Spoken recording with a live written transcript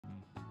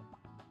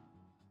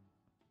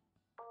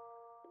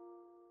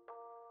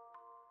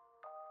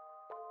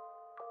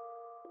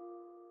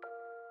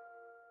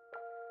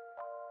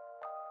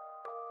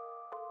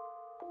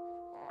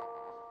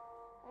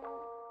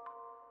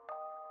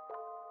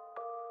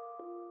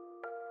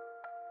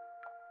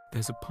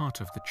There's a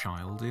part of the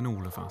child in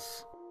all of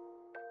us.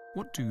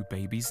 What do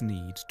babies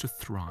need to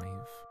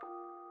thrive?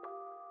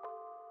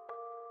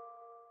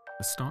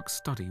 A stark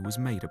study was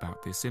made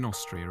about this in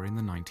Austria in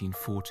the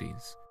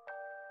 1940s.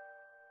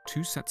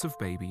 Two sets of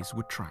babies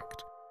were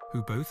tracked,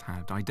 who both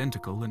had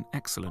identical and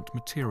excellent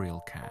material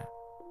care.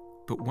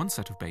 But one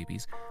set of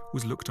babies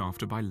was looked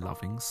after by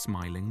loving,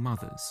 smiling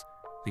mothers,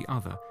 the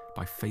other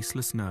by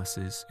faceless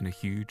nurses in a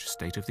huge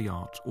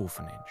state-of-the-art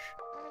orphanage.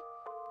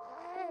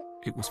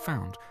 It was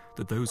found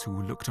that those who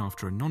were looked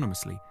after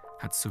anonymously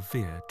had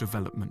severe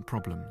development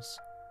problems.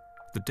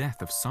 The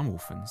death of some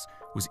orphans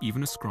was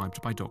even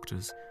ascribed by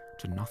doctors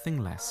to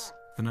nothing less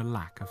than a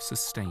lack of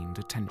sustained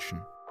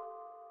attention.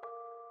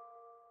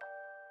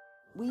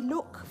 We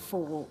look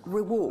for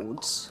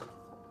rewards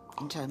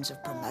in terms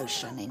of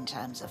promotion, in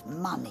terms of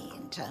money,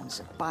 in terms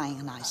of buying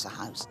a nicer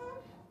house.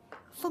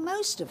 For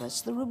most of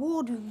us, the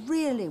reward we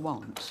really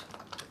want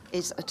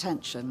is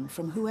attention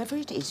from whoever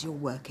it is you're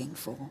working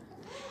for.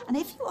 And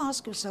if you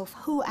ask yourself,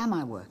 who am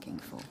I working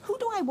for? Who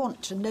do I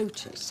want to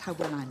notice how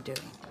well I'm doing?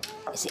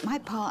 Is it my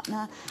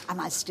partner? Am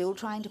I still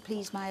trying to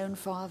please my own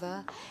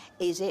father?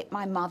 Is it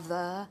my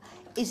mother?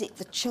 Is it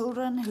the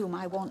children whom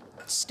I want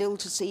still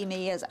to see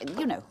me as,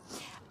 you know?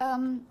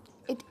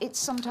 It's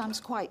sometimes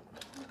quite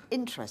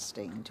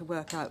interesting to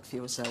work out for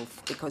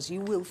yourself, because you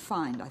will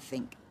find, I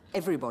think,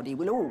 everybody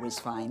will always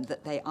find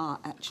that they are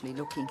actually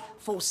looking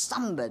for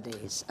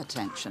somebody's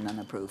attention and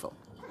approval.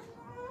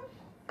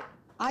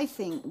 I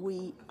think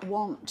we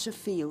want to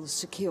feel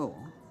secure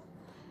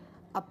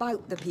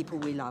about the people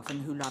we love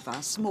and who love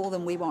us more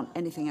than we want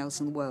anything else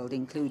in the world,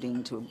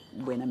 including to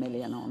win $1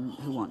 million on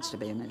Who Wants to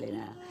Be a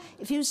Millionaire.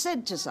 If you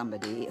said to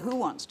somebody who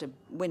wants to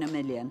win $1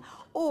 million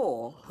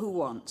or who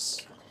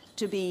wants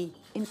to be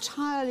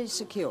entirely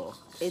secure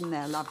in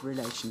their love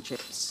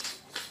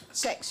relationships,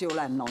 sexual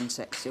and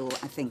non-sexual,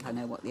 I think I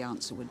know what the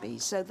answer would be.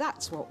 So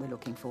that's what we're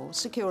looking for: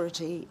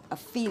 security, a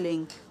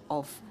feeling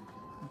of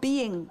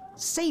being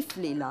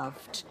safely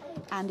loved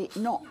and it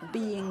not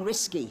being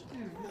risky.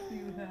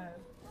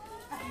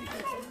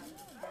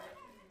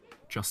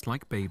 Just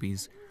like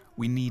babies,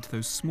 we need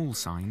those small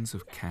signs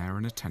of care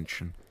and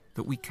attention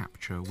that we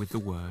capture with the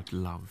word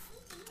love.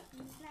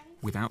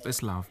 Without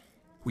this love,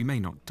 we may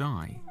not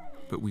die,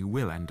 but we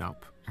will end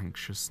up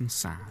anxious and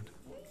sad.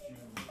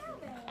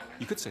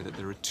 You could say that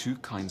there are two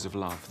kinds of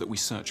love that we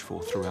search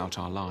for throughout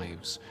our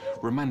lives: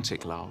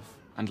 romantic love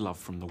and love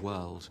from the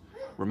world.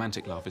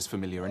 Romantic love is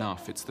familiar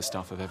enough. It's the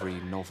stuff of every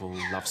novel,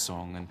 love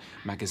song and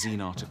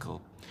magazine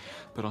article.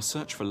 But our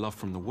search for love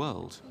from the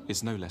world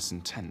is no less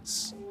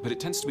intense. But it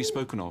tends to be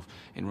spoken of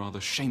in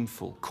rather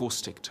shameful,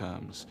 caustic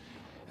terms,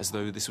 as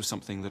though this was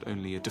something that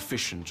only a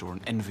deficient or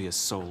an envious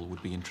soul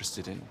would be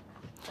interested in.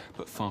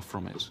 But far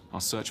from it.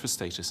 Our search for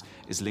status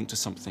is linked to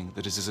something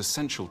that is as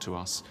essential to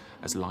us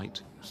as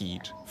light,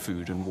 heat,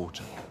 food and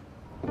water.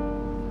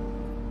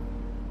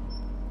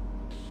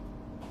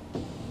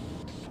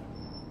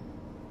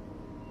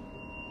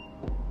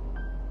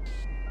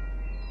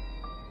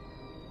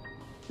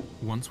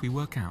 Once we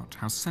work out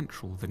how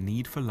central the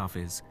need for love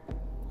is,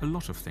 a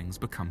lot of things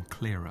become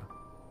clearer.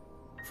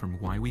 From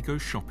why we go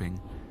shopping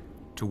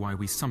to why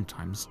we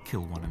sometimes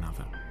kill one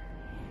another.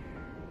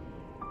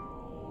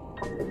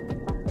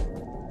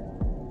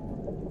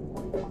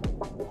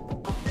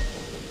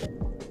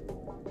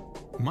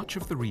 Much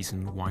of the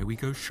reason why we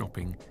go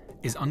shopping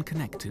is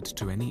unconnected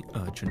to any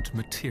urgent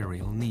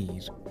material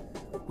need.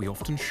 We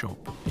often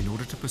shop in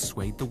order to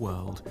persuade the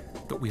world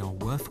that we are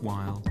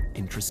worthwhile,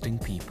 interesting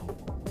people.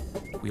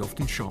 We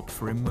often shop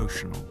for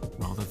emotional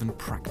rather than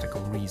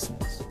practical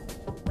reasons.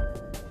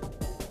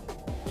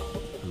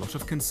 A lot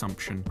of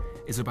consumption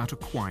is about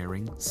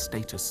acquiring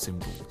status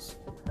symbols,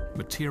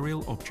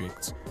 material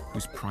objects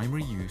whose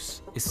primary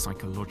use is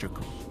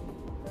psychological.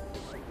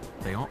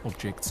 They are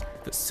objects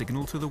that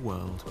signal to the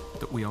world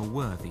that we are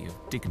worthy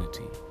of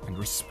dignity and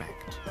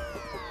respect.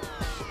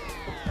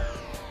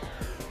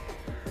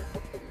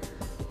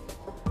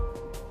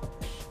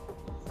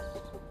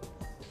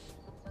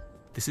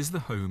 This is the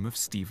home of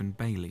Stephen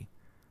Bailey,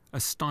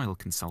 a style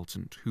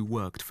consultant who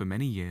worked for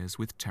many years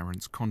with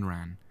Terence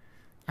Conran,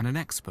 and an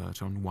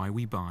expert on why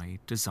we buy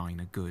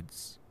designer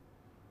goods.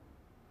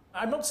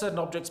 I'm not certain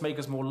objects make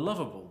us more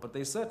lovable, but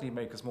they certainly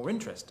make us more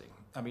interesting.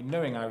 I mean,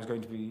 knowing I was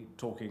going to be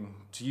talking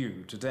to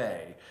you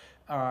today,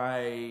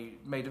 I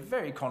made a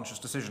very conscious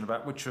decision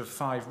about which of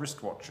 5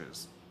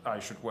 wristwatches I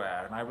should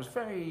wear, and I was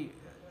very,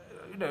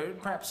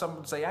 perhaps some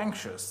would say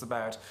anxious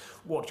about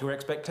what your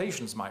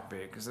expectations might be,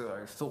 because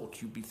I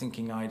thought you'd be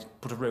thinking I'd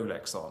put a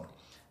Rolex on.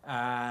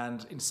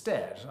 And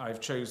instead, I've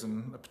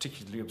chosen a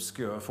particularly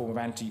obscure form of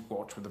antique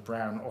watch with a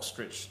brown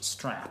ostrich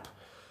strap.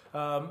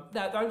 Now,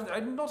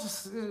 I'm not,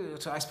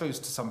 I suppose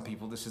to some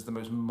people this is the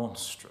most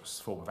monstrous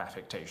form of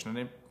affectation,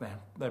 and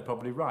they're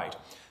probably right.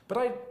 But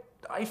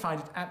I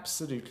find it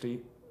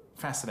absolutely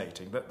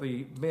fascinating that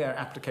the mere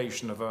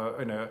application of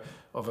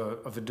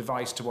a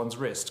device to one's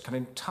wrist can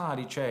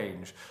entirely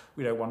change,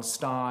 one's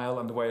style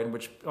and the way in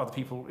which other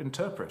people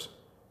interpret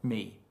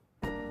me.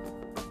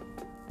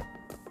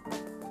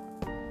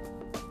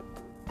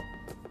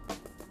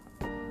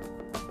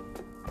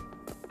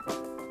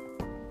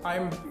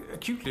 I'm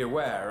acutely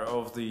aware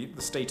of the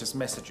status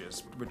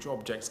messages which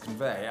objects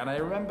convey, and I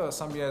remember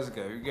some years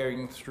ago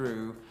going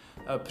through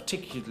a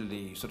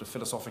particularly sort of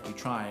philosophically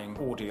trying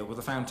ordeal with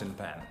a fountain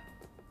pen.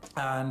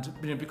 And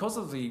because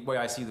of the way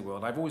I see the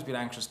world, I've always been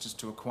anxious just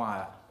to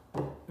acquire,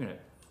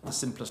 the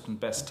simplest and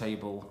best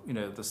table,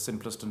 the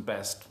simplest and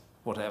best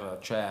whatever,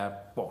 chair,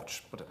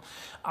 watch, whatever.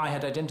 I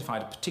had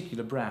identified a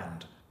particular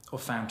brand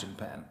of fountain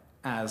pen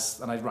as,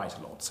 and I write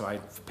a lot, so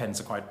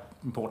pens are quite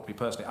important to me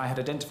personally. I had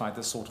identified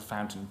this sort of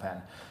fountain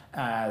pen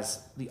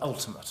as the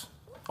ultimate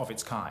of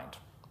its kind.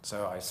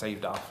 So I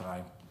saved up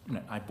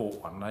and I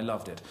bought one and I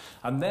loved it.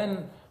 And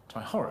then, to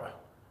my horror,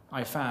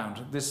 I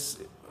found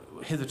this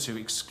hitherto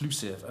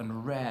exclusive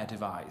and rare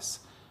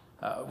device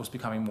was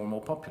becoming more and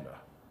more popular.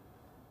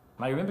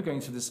 And I remember going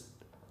through this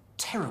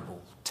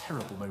terrible,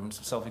 terrible moments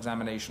of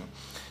self-examination,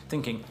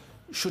 thinking,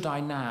 should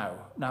I now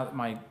that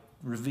my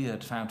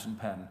revered fountain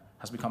pen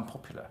has become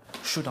popular,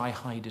 should I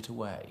hide it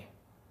away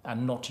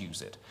and not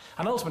use it?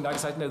 And ultimately I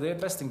decided, no, the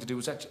best thing to do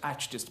was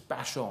actually just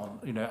bash on,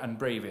 and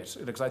brave it,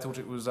 because I thought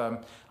it was,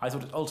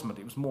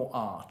 ultimately it was more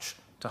arch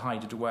to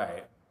hide it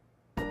away.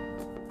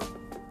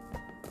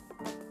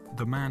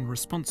 The man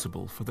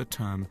responsible for the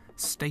term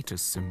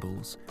status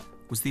symbols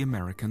was the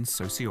American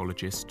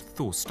sociologist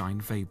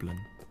Thorstein Veblen,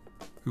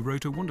 who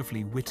wrote a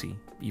wonderfully witty,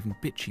 even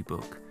bitchy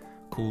book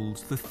called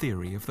The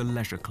Theory of the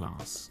Leisure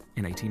Class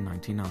in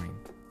 1899.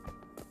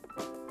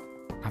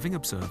 Having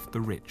observed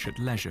the rich at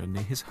leisure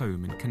near his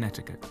home in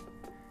Connecticut,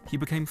 he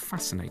became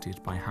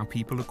fascinated by how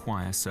people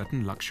acquire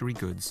certain luxury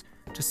goods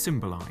to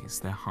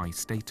symbolize their high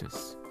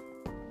status.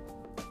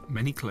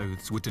 Many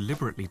clothes were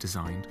deliberately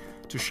designed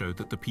to show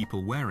that the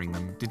people wearing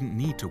them didn't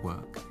need to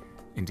work,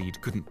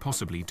 indeed couldn't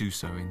possibly do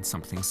so in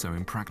something so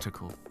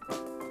impractical.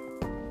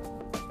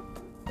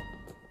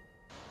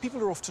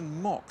 People are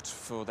often mocked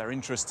for their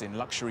interest in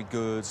luxury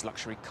goods,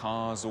 luxury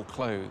cars or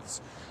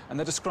clothes, and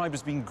they're described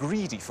as being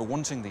greedy for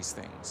wanting these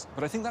things.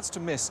 But I think that's to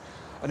miss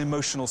an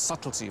emotional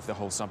subtlety of the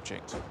whole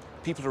subject.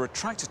 People are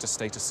attracted to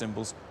status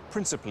symbols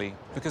principally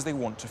because they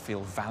want to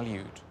feel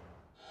valued.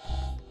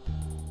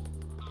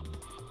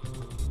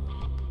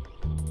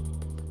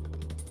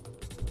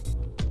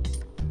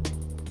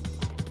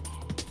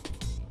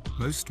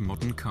 Most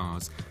modern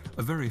cars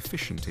are very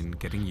efficient in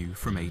getting you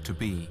from A to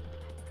B.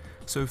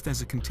 So if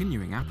there's a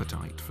continuing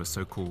appetite for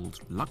so-called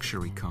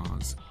luxury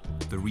cars,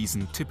 the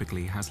reason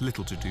typically has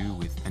little to do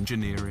with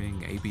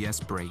engineering, ABS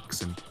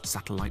brakes and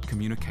satellite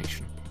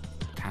communication.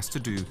 It has to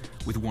do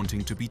with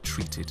wanting to be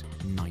treated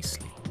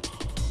nicely.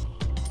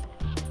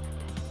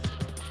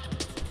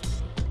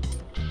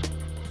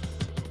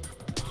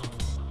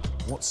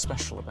 What's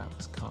special about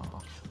this car?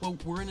 Well,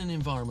 we're in an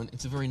environment,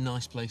 it's a very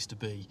nice place to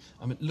be.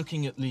 I mean,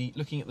 looking at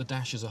the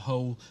dash as a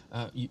whole,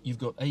 you've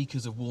got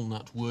acres of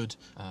walnut wood,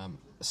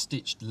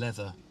 stitched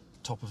leather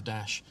top of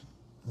dash.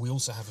 We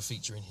also have a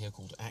feature in here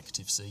called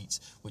active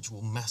seats, which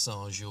will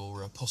massage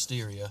your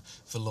posterior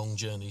for long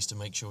journeys to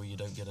make sure you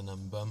don't get a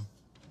numb bum.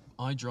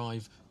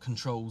 iDrive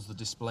controls the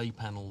display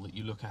panel that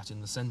you look at in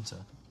the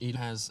centre. It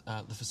has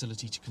the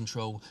facility to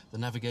control the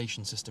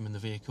navigation system in the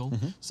vehicle,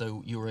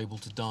 so you're able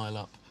to dial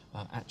up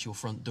at your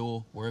front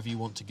door, wherever you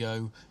want to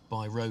go,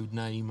 by road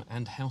name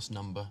and house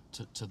number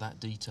to that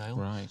detail.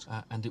 Right.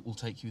 And it will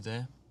take you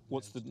there.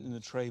 What's in the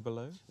tray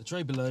below? The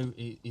tray below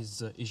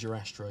is your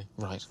ashtray.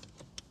 Right.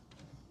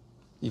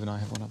 Even I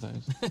have one of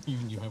those.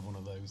 Even you have one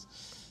of those.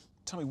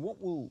 Tell me,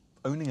 what will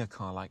owning a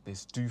car like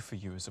this do for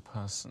you as a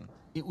person?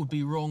 It would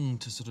be wrong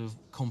to sort of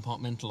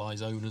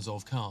compartmentalise owners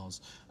of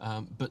cars,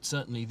 but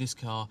certainly this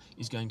car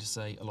is going to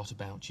say a lot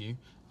about you.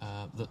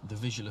 The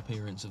visual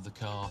appearance of the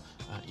car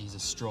is a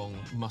strong,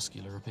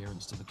 muscular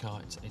appearance to the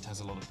car. It has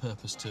a lot of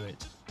purpose to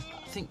it.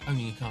 I think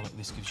owning a car like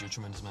this gives you a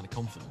tremendous amount of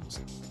confidence.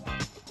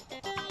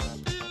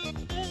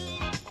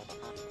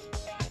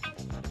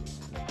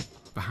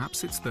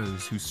 Perhaps it's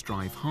those who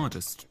strive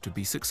hardest to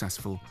be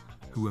successful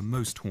who are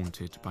most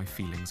haunted by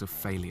feelings of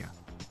failure.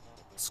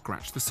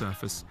 Scratch the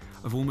surface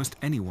of almost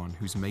anyone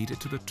who's made it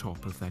to the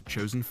top of their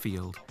chosen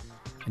field,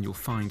 and you'll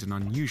find an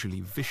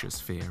unusually vicious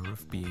fear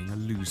of being a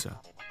loser.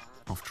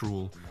 After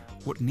all,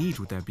 what need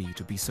would there be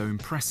to be so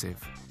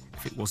impressive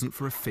if it wasn't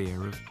for a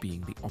fear of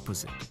being the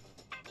opposite?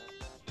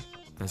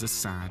 There's a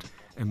sad,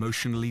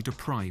 emotionally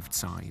deprived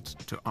side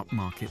to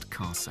upmarket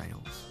car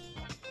sales.